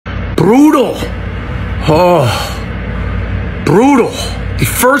Brutal. Oh, brutal. The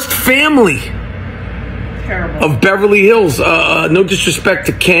first family of Beverly Hills. No disrespect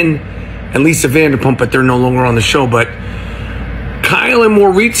to Ken and Lisa Vanderpump, but they're no longer on the show. But Kyle and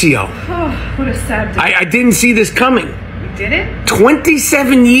Mauricio. Oh, what a sad day. I didn't see this coming. You didn't?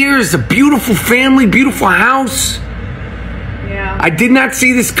 27 years, a beautiful family, beautiful house. Yeah. I did not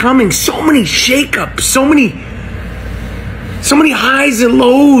see this coming. So many shakeups, so many highs and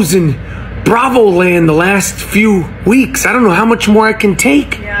lows in Bravo land the last few weeks. I don't know how much more I can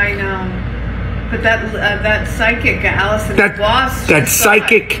take. Yeah, I know. But that psychic, Allison Dubois. That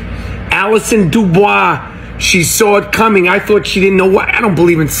psychic, Allison Dubois, she saw it coming. I thought she didn't know what. I don't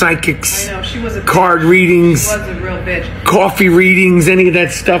believe in psychics. I know, she was a card bitch. readings. She was a real bitch. Coffee readings, any of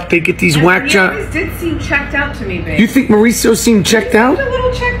that stuff. They get these whack jobs. He always did seem checked out to me, babe. You think Mauricio seemed checked out? A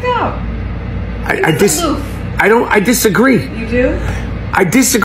little checked out. I disagree. You do? I disagree.